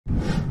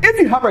If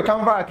you have a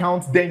Canva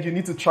account, then you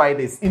need to try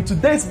this. In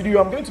today's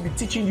video, I'm going to be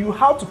teaching you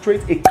how to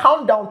create a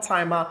countdown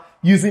timer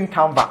using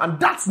Canva. And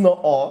that's not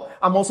all.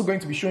 I'm also going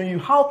to be showing you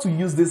how to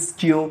use this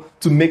skill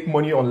to make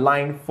money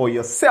online for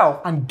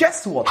yourself. And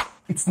guess what?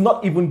 It's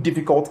not even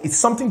difficult. It's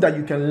something that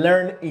you can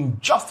learn in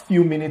just a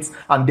few minutes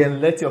and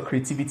then let your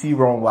creativity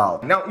run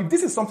wild. Now, if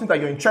this is something that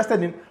you're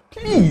interested in,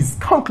 please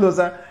come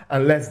closer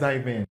and let's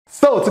dive in.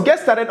 So to get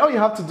started, all you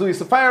have to do is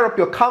to fire up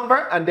your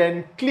Canva and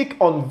then click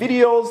on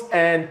videos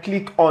and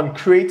click on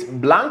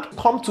create blank.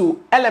 Come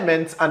to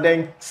elements and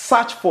then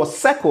search for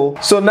circle.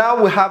 So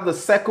now we have the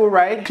circle,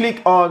 right?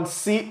 Click on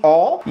see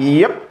all.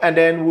 Yep. And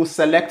then we'll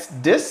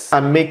select this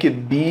and make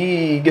it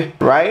big,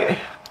 right?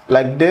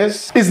 Like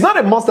this. It's not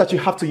a must that you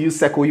have to use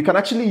circle. You can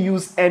actually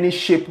use any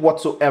shape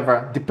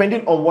whatsoever,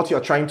 depending on what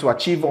you're trying to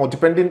achieve or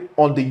depending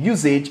on the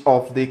usage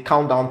of the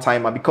countdown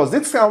timer, because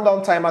this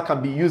countdown timer can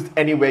be used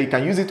anywhere. You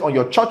can use it on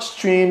your church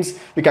streams,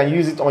 you can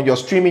use it on your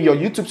streaming, your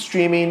YouTube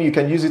streaming, you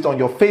can use it on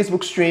your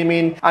Facebook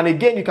streaming. And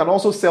again, you can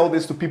also sell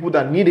this to people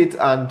that need it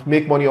and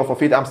make money off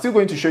of it. I'm still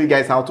going to show you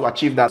guys how to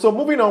achieve that. So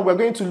moving on, we're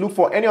going to look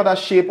for any other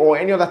shape or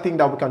any other thing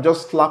that we can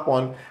just slap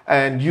on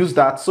and use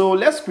that. So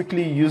let's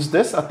quickly use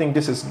this. I think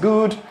this is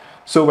good.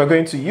 So we're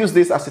going to use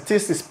this as it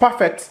is. It's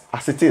perfect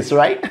as it is,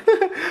 right?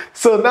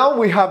 So now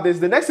we have this.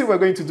 The next thing we're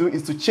going to do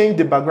is to change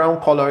the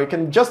background color. It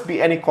can just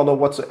be any color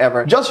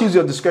whatsoever. Just use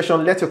your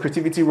discretion, let your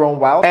creativity run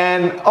wild.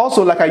 And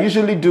also, like I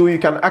usually do, you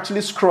can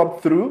actually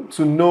scrub through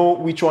to know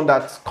which one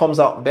that comes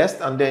out best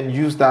and then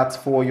use that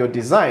for your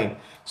design.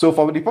 So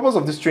for the purpose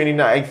of this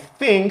training, I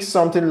think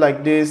something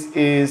like this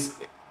is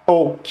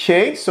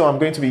okay. So I'm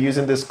going to be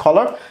using this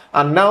color.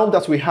 And now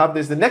that we have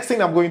this, the next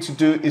thing I'm going to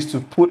do is to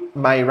put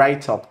my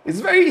write-up. It's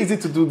very easy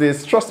to do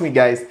this, trust me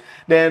guys.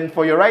 Then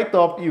for your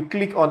write-up, you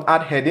click on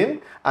add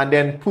heading and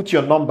then put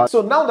your number.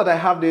 So now that I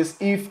have this,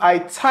 if I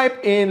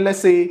type in, let's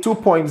say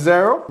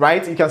 2.0,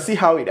 right, you can see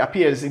how it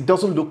appears. It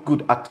doesn't look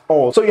good at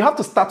all. So you have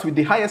to start with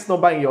the highest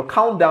number in your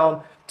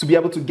countdown to be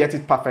able to get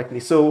it perfectly.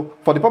 So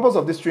for the purpose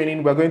of this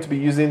training, we're going to be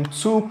using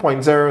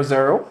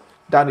 2.00.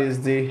 That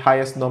is the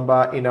highest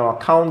number in our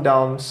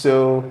countdown.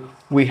 So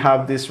we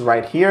have this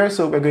right here.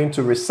 So we're going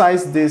to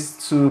resize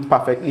this to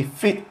perfectly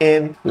fit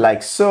in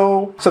like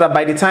so that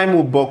by the time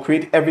we bulk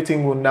create,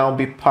 everything will now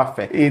be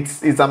perfect.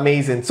 It's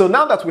amazing. So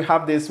now that we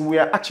have this, we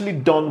are actually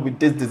done with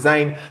this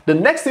design. The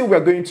next thing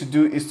we're going to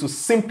do is to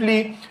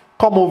simply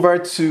come over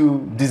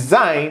to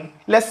design.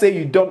 Let's say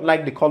you don't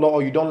like the color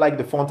or you don't like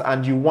the font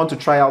and you want to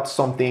try out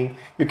something.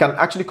 You can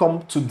actually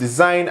come to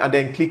design and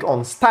then click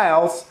on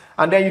styles.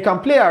 And then you can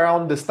play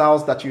around the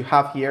styles that you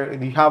have here.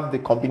 You have the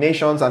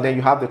combinations and then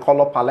you have the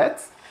color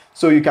palettes.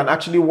 So you can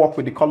actually work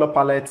with the color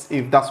palettes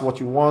if that's what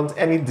you want.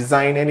 Any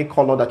design, any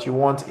color that you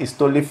want is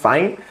totally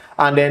fine.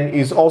 And then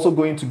it's also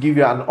going to give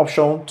you an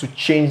option to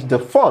change the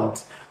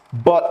font.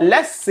 But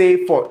let's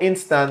say, for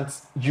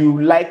instance,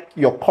 you like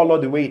your color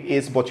the way it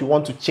is, but you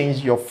want to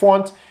change your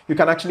font. You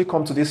can actually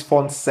come to this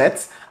font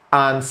set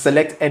and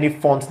select any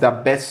font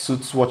that best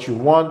suits what you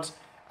want.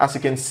 As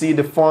you can see,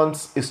 the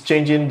font is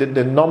changing,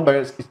 the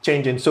numbers is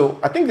changing. So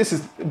I think this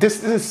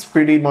is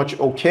pretty much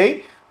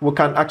okay. We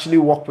can actually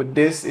work with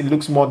this. It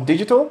looks more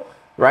digital,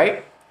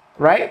 right?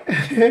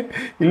 It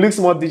looks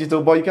more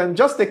digital, but you can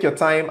just take your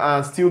time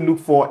and still look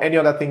for any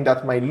other thing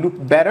that might look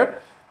better.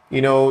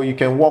 You know, you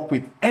can work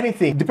with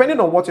anything depending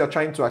on what you're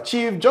trying to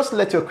achieve. Just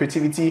let your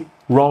creativity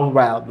run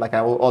wild, like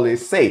I will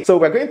always say. So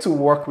we're going to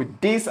work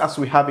with this as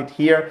we have it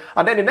here.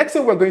 And then the next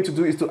thing we're going to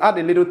do is to add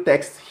a little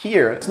text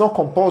here. It's not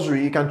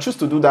compulsory. You can choose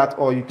to do that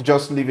or you can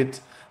just leave it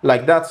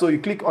like that. So you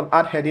click on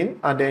add heading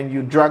and then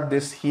you drag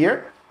this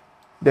here.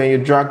 Then you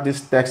drag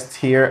this text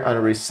here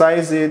and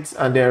resize it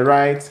and then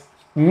write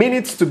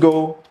minutes to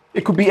go.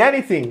 It could be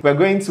anything. We're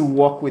going to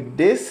work with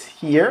this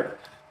here.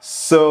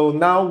 So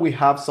now we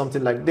have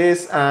something like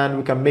this and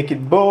we can make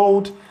it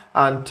bold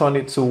and turn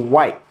it to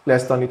white.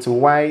 Let's turn it to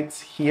white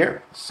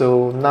here.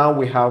 So now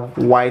we have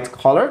white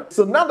color.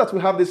 So now that we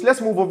have this,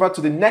 let's move over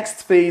to the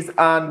next phase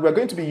and we're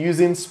going to be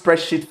using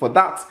spreadsheet for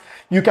that.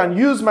 You can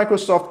use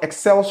Microsoft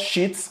Excel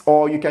sheets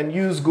or you can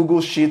use Google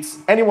Sheets.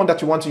 Anyone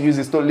that you want to use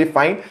is totally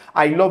fine.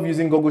 I love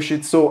using Google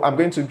Sheets, so I'm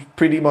going to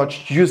pretty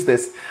much use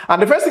this. And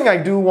the first thing I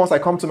do once I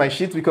come to my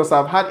sheet, because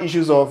I've had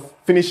issues of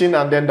finishing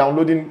and then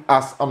downloading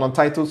as an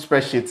untitled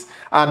spreadsheet,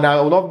 and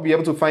I will not be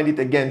able to find it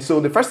again. So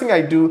the first thing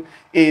I do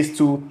is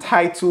to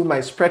title my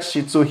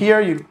spreadsheet. So here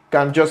you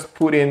can just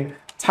put in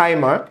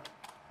timer,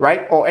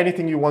 right? Or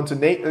anything you want to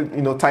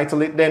name,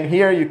 title it. Then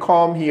here you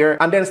come here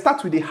and then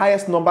start with the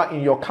highest number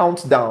in your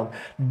countdown.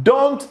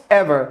 Don't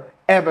ever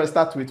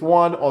start with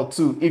 1 or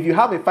 2. If you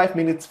have a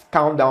 5-minute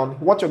countdown,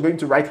 what you're going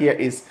to write here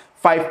is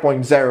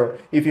 5.0.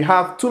 If you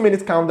have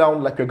 2-minute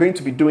countdown, like you're going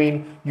to be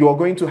doing, you're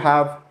going to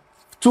have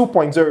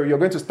 2.0. You're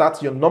going to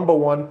start your number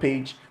 1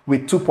 page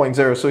with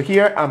 2.0. So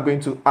here I'm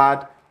going to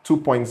add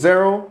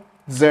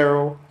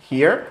 2.00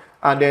 here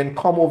and then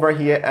come over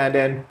here and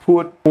then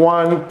put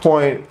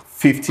 1.5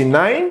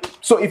 59.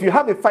 So if you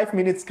have a 5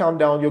 minutes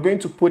countdown, you're going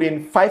to put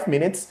in 5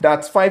 minutes,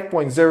 that's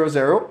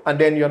 5.00, and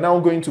then you're now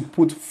going to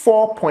put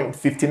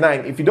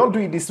 4.59. If you don't do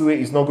it this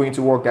way, it's not going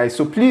to work, guys.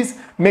 So please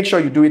make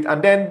sure you do it.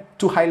 And then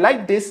to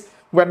highlight this,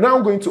 we're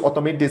now going to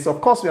automate this.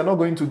 Of course, we are not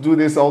going to do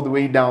this all the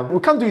way down. We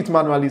can't do it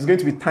manually. It's going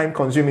to be time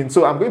consuming.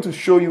 So I'm going to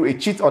show you a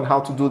cheat on how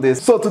to do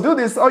this. So to do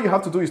this, all you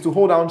have to do is to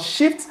hold down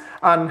Shift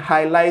and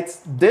highlight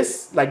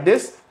this like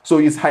this. So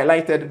it's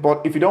highlighted.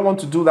 But if you don't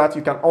want to do that,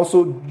 you can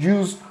also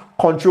use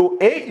Control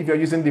A if you're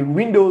using the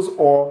Windows,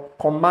 or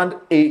Command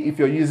A if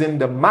you're using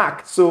the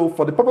Mac. So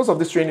for the purpose of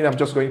this training, I'm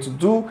just going to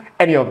do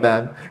any of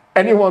them.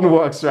 Anyone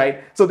works,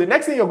 right? So the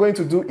next thing you're going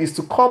to do is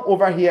to come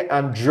over here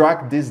and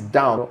drag this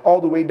down all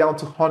the way down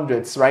to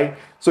hundreds, right?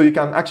 So you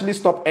can actually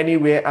stop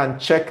anywhere and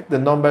check the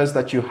numbers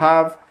that you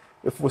have.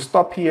 If we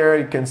stop here,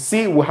 you can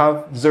see we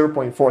have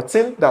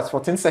 0.14. That's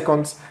 14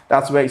 seconds.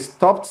 That's where it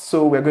stopped.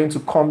 So we're going to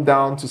come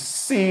down to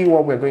see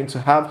what we're going to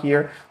have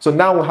here. So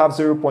now we have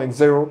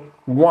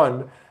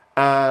 0.01.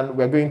 And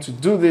we're going to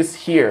do this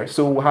here.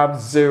 So we'll have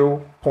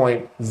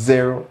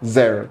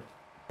 0.00.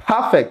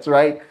 Perfect,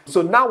 right?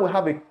 So now we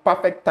have a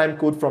perfect time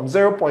code from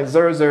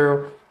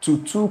 0.00 to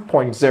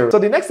 2.0. So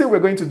the next thing we're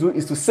going to do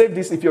is to save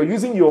this. If you're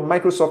using your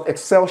Microsoft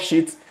Excel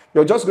sheet,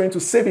 you're just going to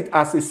save it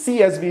as a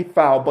CSV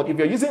file. But if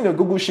you're using a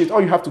Google Sheet, all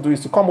you have to do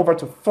is to come over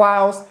to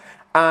Files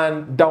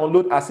and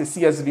download as a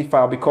CSV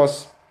file,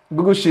 because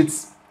Google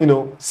Sheets,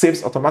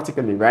 saves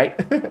automatically, right?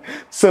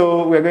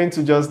 So we're going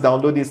to just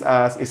download this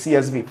as a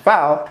CSV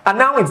file. And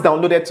now it's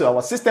downloaded to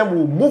our system.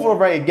 We'll move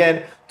over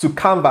again to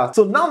Canva.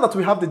 So now that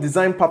we have the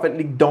design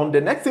perfectly done,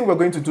 the next thing we're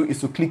going to do is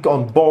to click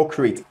on Ball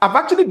Create. I've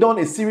actually done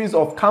a series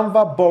of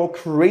Canva Ball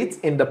Create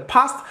in the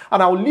past,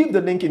 and I'll leave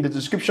the link in the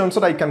description so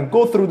that you can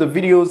go through the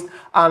videos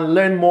and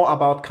learn more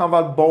about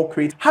Canva Ball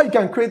Create, how you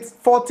can create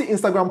 40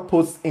 Instagram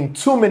posts in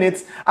 2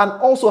 minutes, and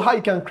also how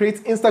you can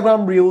create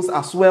Instagram Reels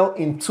as well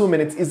in 2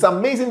 minutes. It's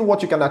amazing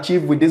what you can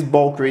achieve with this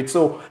Ball Create.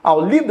 So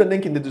I'll leave the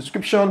link in the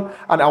description,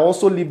 and I'll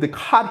also leave the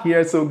card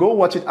here. So go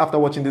watch it after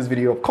watching this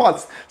video, of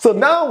course. So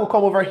now we'll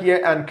come over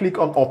here and click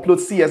on Upload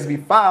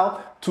CSV file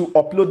to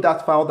upload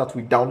that file that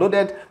we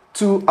downloaded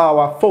to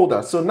our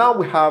folder. So now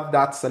we have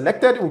that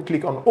selected. We'll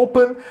click on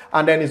Open,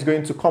 and then it's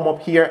going to come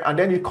up here, and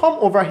then you come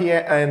over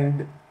here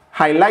and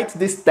highlight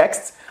this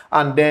text,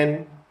 and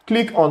then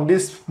click on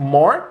this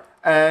More,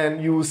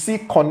 and you will see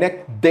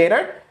Connect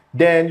Data.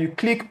 Then you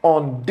click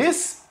on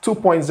this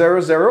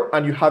 2.00,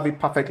 and you have it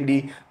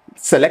perfectly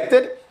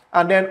selected.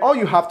 And then all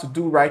you have to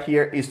do right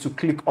here is to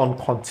click on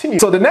Continue.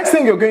 So the next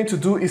thing you're going to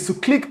do is to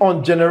click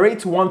on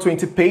Generate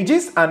 120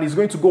 pages, and it's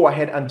going to go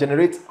ahead and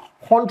generate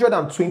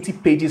 120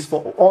 pages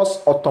for us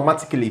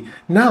automatically.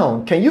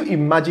 Now, can you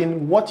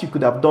imagine what you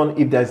could have done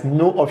if there's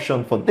no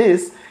option for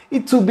this?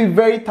 It would be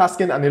very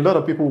tasking, and a lot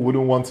of people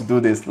wouldn't want to do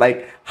this.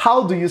 Like,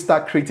 how do you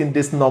start creating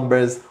these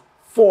numbers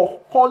for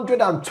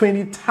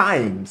 120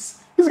 times?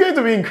 It's going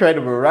to be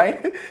incredible,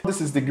 right? This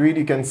is the grid.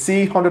 You can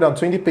see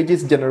 120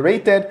 pages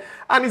generated,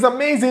 and it's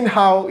amazing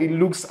how it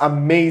looks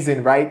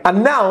amazing, right?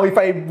 And now if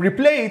I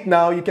replay it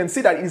now, you can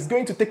see that it's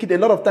going to take it a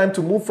lot of time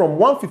to move from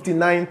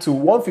 159 to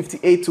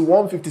 158 to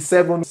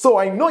 157. So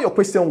I know your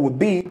question would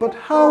be, but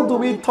how do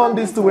we turn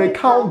this to a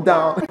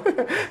countdown?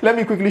 Let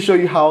me quickly show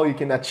you how you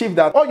can achieve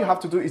that. All you have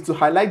to do is to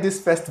highlight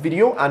this first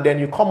video, and then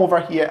you come over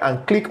here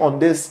and click on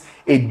this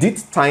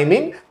Edit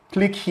Timing.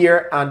 Click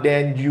here, and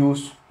then you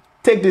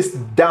take this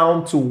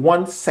down to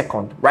 1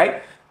 second,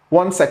 right?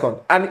 1 second.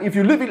 And if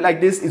you leave it like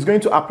this, it's going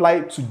to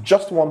apply to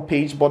just one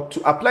page. But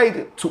to apply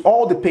it to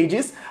all the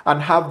pages and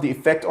have the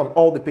effect on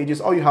all the pages,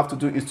 all you have to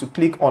do is to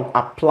click on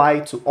Apply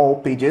to All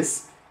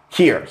Pages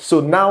here. So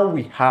now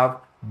we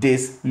have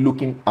this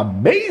looking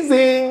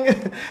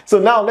amazing. So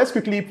now let's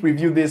quickly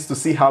preview this to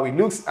see how it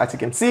looks. As you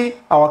can see,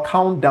 our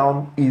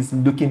countdown is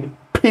looking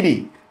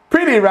pretty,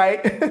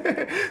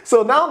 right?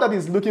 So now that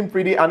it's looking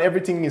pretty and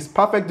everything is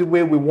perfect the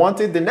way we want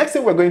it, the next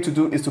thing we're going to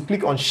do is to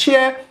click on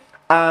Share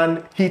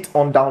and hit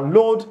on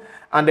Download,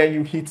 and then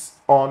you hit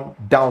on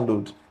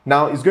Download.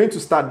 Now it's going to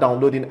start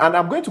downloading, and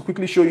I'm going to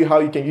quickly show you how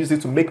you can use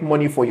it to make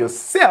money for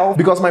yourself,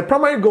 because my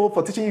primary goal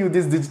for teaching you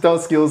these digital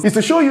skills is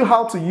to show you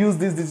how to use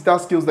these digital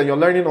skills that you're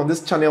learning on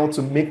this channel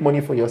to make money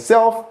for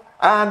yourself.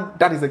 And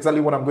that is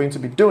exactly what I'm going to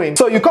be doing.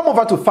 So you come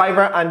over to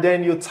Fiverr, and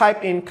then you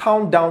type in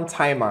countdown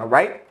timer,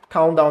 right?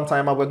 Countdown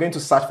timer. We're going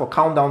to search for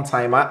countdown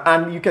timer,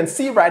 and you can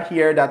see right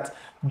here that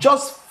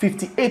just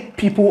 58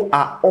 people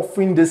are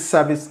offering this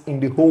service in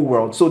the whole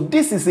world. So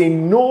this is a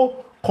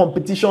no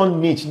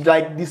competition niche.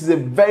 Like, this is a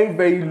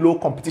very low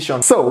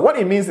competition. So what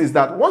it means is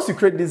that once you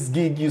create this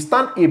gig, you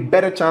stand a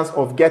better chance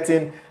of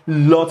getting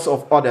lots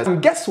of orders.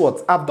 And guess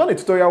what? I've done a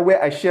tutorial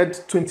where I shared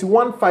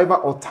 21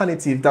 Fiverr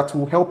alternatives that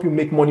will help you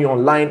make money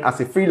online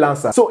as a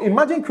freelancer. So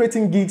imagine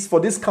creating gigs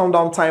for this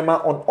countdown timer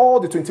on all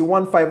the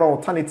 21 Fiverr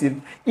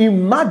alternatives.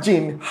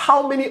 Imagine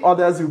how many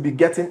orders you'll be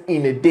getting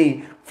in a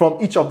day from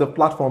each of the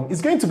platform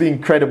is going to be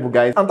incredible,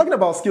 guys. I'm talking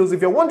about skills.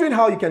 If you're wondering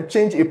how you can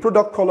change a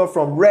product color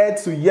from red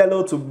to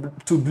yellow to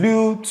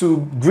blue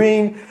to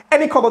green,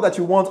 any color that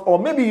you want, or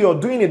maybe you're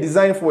doing a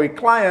design for a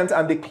client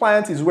and the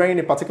client is wearing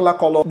a particular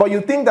color, but you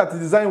think that the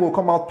design will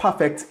come out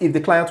perfect if the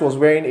client was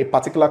wearing a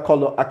particular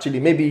color, actually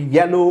maybe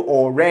yellow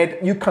or red,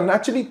 you can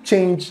actually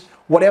change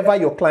whatever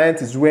your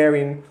client is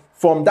wearing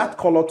from that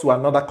color to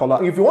another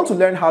color. If you want to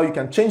learn how you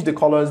can change the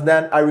colors,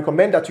 then I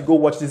recommend that you go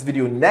watch this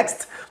video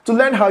next to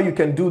learn how you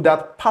can do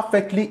that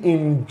perfectly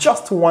in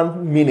just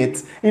 1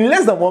 minute, in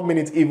less than 1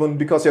 minute even,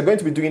 because you're going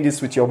to be doing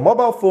this with your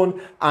mobile phone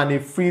and a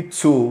free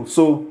tool.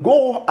 So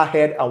go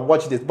ahead and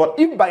watch this. But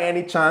if by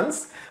any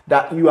chance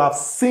that you have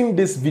seen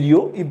this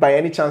video, if by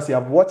any chance you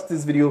have watched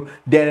this video,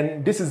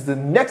 then this is the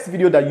next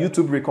video that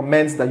YouTube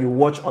recommends that you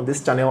watch on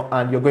this channel,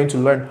 and you're going to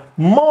learn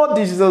more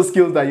digital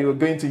skills that you're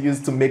going to use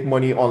to make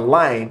money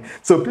online.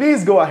 So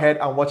please go ahead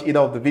and watch either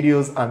of the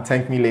videos and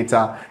thank me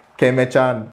later. Kemechan.